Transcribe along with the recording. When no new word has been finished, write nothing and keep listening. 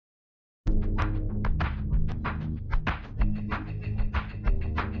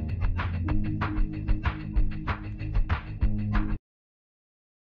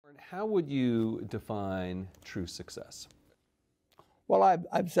How would you define true success? Well,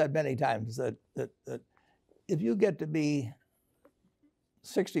 I've said many times that if you get to be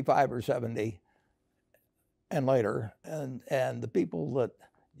 65 or 70 and later, and the people that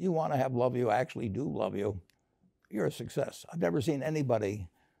you want to have love you actually do love you, you're a success. I've never seen anybody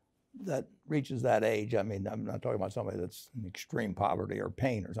that reaches that age. I mean, I'm not talking about somebody that's in extreme poverty or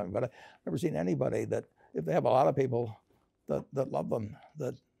pain or something, but I've never seen anybody that, if they have a lot of people that love them,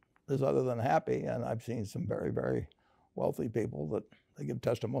 that is other than happy. And I've seen some very, very wealthy people that they give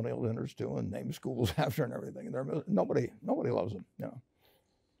testimonial dinners to and name schools after and everything. And nobody loves them, you know.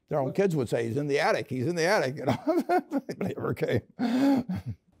 Their own kids would say, he's in the attic, you know. They never came.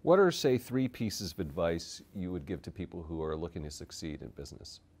 What are, say, 3 pieces of advice you would give to people who are looking to succeed in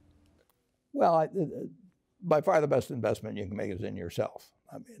business? Well, by far the best investment you can make is in yourself.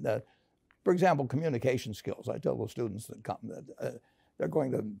 I mean, for example, communication skills. I tell the students that come that they're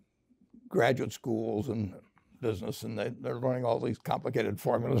going to graduate schools and business, and they're learning all these complicated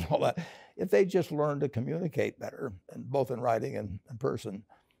formulas and all that. If they just learn to communicate better, and both in writing and in person,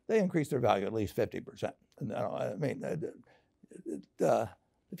 they increase their value at least 50%. And, I mean, if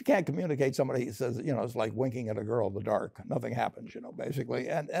you can't communicate, somebody says, you know, it's like winking at a girl in the dark. Nothing happens, you know, basically.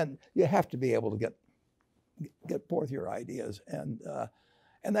 And you have to be able to get forth your ideas. And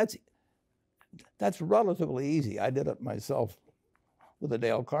that's relatively easy. I did it myself with the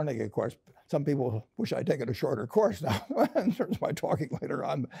Dale Carnegie course. Some people wish I'd taken a shorter course now in terms of my talking later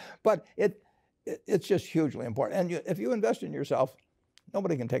on. But it's just hugely important. And if you invest in yourself,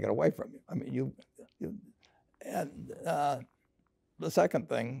 nobody can take it away from you. I mean, the second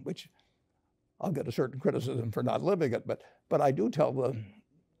thing, which I'll get a certain criticism for not living it, but I do tell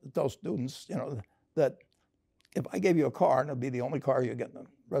those students, you know, that if I gave you a car and it'd be the only car you get in the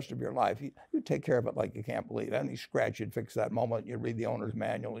rest of your life, you take care of it like you can't believe. Any scratch, you'd fix that moment. You'd read the owner's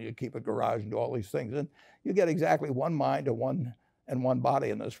manual. You'd keep it garage and do all these things, and you get exactly one mind and one body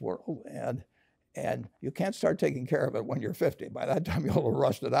in this world. And you can't start taking care of it when you're 50. By that time, you'll have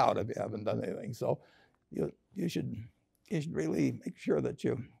rusted out if you haven't done anything. So you should really make sure that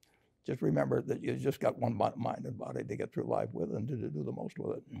you just remember that you just got one mind and body to get through life with and to do the most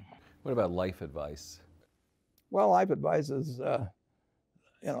with it. What about life advice? Well, life advice is, you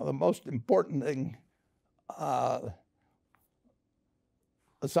know, the most important thing,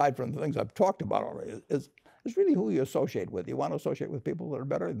 aside from the things I've talked about already, is really who you associate with. You want to associate with people that are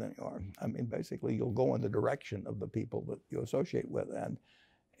better than you are. I mean, basically, you'll go in the direction of the people that you associate with,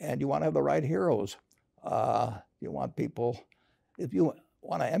 and you want to have the right heroes. You want people, if you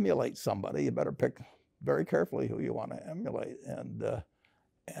want to emulate somebody, you better pick very carefully who you want to emulate.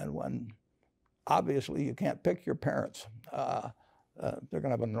 And when, obviously, you can't pick your parents. They're going to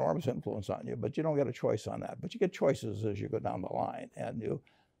have an enormous influence on you, but you don't get a choice on that. But you get choices as you go down the line, and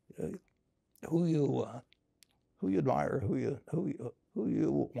who you admire, who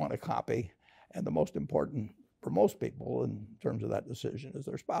you want to copy, and the most important for most people in terms of that decision is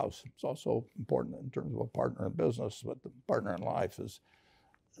their spouse. It's also important in terms of a partner in business, but the partner in life is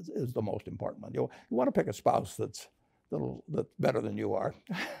the most important one. You want to pick a spouse that's better than you are,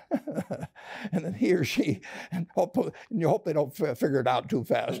 and then he or she, and you hope they don't figure it out too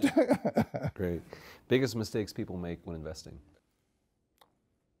fast. Great. Biggest mistakes people make when investing?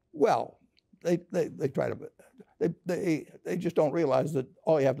 Well, they try to, they just don't realize that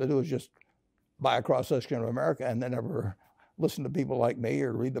all you have to do is just buy a cross-section of America and then never listen to people like me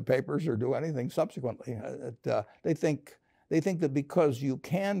or read the papers or do anything subsequently. They think that because you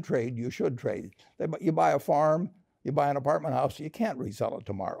can trade, you should trade. You buy a farm, you buy an apartment house, you can't resell it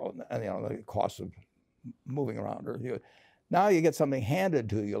tomorrow, and you know the cost of moving around. Now you get something handed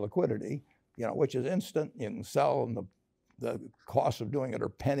to you, liquidity, you know, which is instant. You can sell, and the cost of doing it are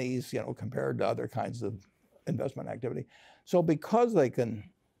pennies, you know, compared to other kinds of investment activity. So because they can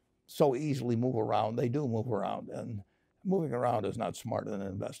so easily move around, they do move around, and moving around is not smarter than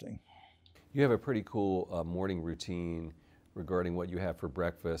investing. You have a pretty cool morning routine regarding what you have for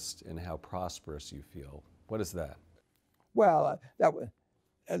breakfast and how prosperous you feel. What is that? Well,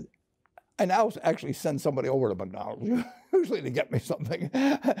 I now actually send somebody over to McDonald's usually to get me something.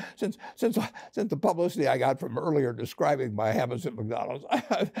 Since the publicity I got from earlier describing my habits at McDonald's,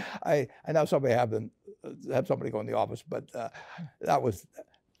 I now have somebody go in the office, but that was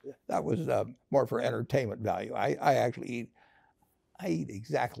more for entertainment value. I eat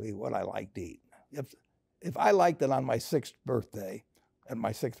exactly what I like to eat. If I liked it on my 6th birthday, at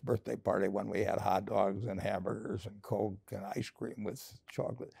my 6th birthday party when we had hot dogs and hamburgers and Coke and ice cream with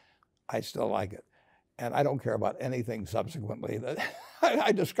chocolate, I still like it. And I don't care about anything subsequently.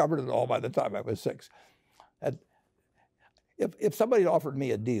 I discovered it all by the time I was 6. if somebody offered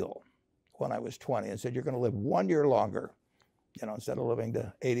me a deal when I was 20 and said, you're going to live 1 year longer, you know, instead of living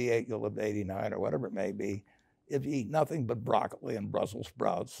to 88, you'll live to 89 or whatever it may be, if you eat nothing but broccoli and Brussels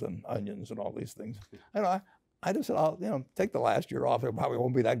sprouts and onions and all these things. You know, I just said, I'll, you know, take the last year off. It probably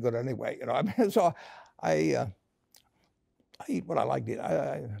won't be that good anyway. You know, I mean, so I eat what I like to eat.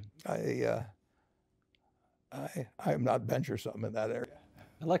 I'm not venturesome in that area.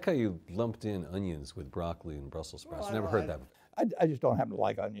 I like how you lumped in onions with broccoli and Brussels sprouts. Well, Never heard that. I just don't happen to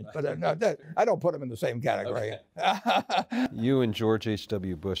like onions, but no, I don't put them in the same category. Okay. You and George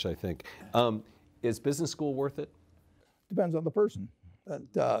H.W. Bush, I think. Is business school worth it? Depends on the person,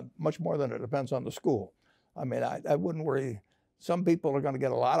 much more than it depends on the school. I mean, I wouldn't worry. Some people are going to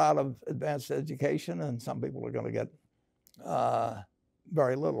get a lot out of advanced education, and some people are going to get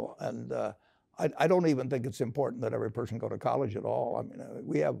very little. And I don't even think it's important that every person go to college at all. I mean,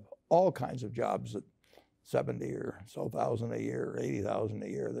 we have all kinds of jobs at 70 or so thousand a year, 80,000 a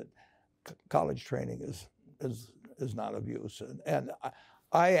year, that college training is not of use. And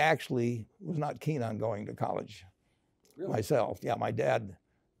I actually was not keen on going to college myself. Yeah, my dad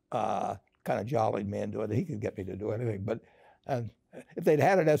kind of jollied me into it. He could get me to do anything. But if they'd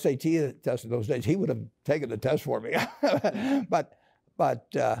had an SAT test in those days, he would have taken the test for me. but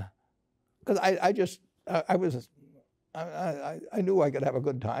because I knew I could have a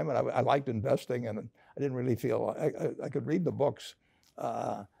good time, and I liked investing, and I didn't really feel I could read the books.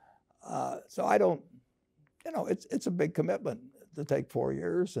 So I don't, you know, it's a big commitment to take 4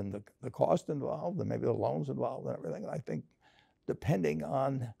 years, and the cost involved, and maybe the loans involved, and everything. I think, depending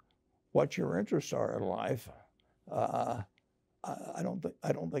on what your interests are in life, I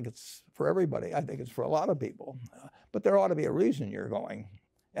don't think it's for everybody. I think it's for a lot of people, but there ought to be a reason you're going,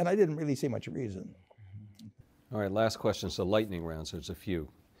 and I didn't really see much reason. All right, last question. So lightning round, so there's a few.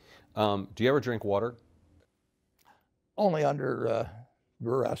 Do you ever drink water? Only under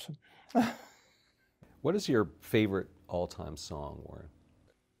duress. What is your favorite all-time song, Warren?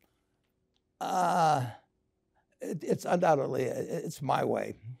 It's undoubtedly, it's My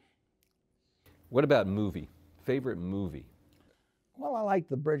Way. What about movie? Favorite movie? Well, I like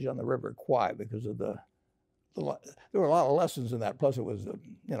The Bridge on the River Kwai because of there were a lot of lessons in that. Plus, it was,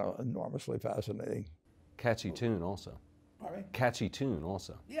 you know, enormously fascinating. Catchy tune also. Pardon me? Catchy tune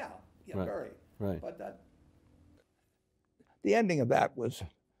also. Yeah, Right. Very. Right. But the ending of that was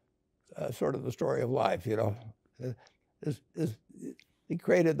sort of the story of life, you know. He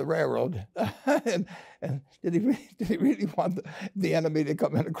created the railroad, and did he really want the enemy to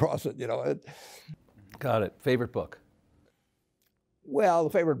come in across it, you know? Got it. Favorite book? Well, the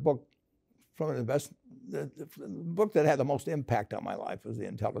favorite book from an the book that had the most impact on my life was The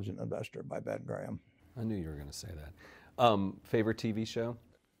Intelligent Investor by Ben Graham. I knew you were going to say that. Favorite TV show?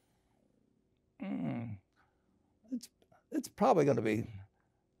 It's probably going to be,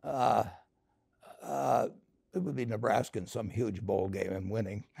 it would be Nebraska in some huge bowl game and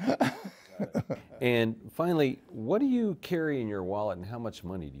winning. And finally, what do you carry in your wallet, and how much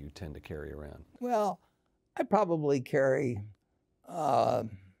money do you tend to carry around? Well, I probably carry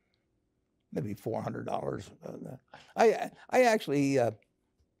maybe $400. I actually,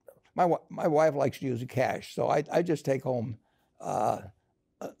 my wife likes to use cash, so I just take home a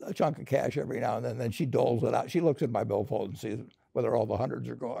chunk of cash every now and then she doles it out. She looks at my billfold and sees whether all the hundreds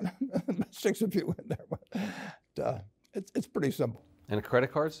are gone. Sticks a few in there. But, it's pretty simple. And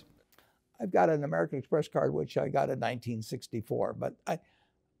credit cards? I've got an American Express card, which I got in 1964, but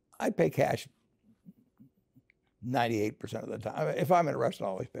I pay cash 98% of the time. If I'm in a restaurant,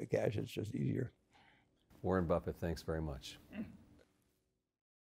 I always pay cash. It's just easier. Warren Buffett, thanks very much.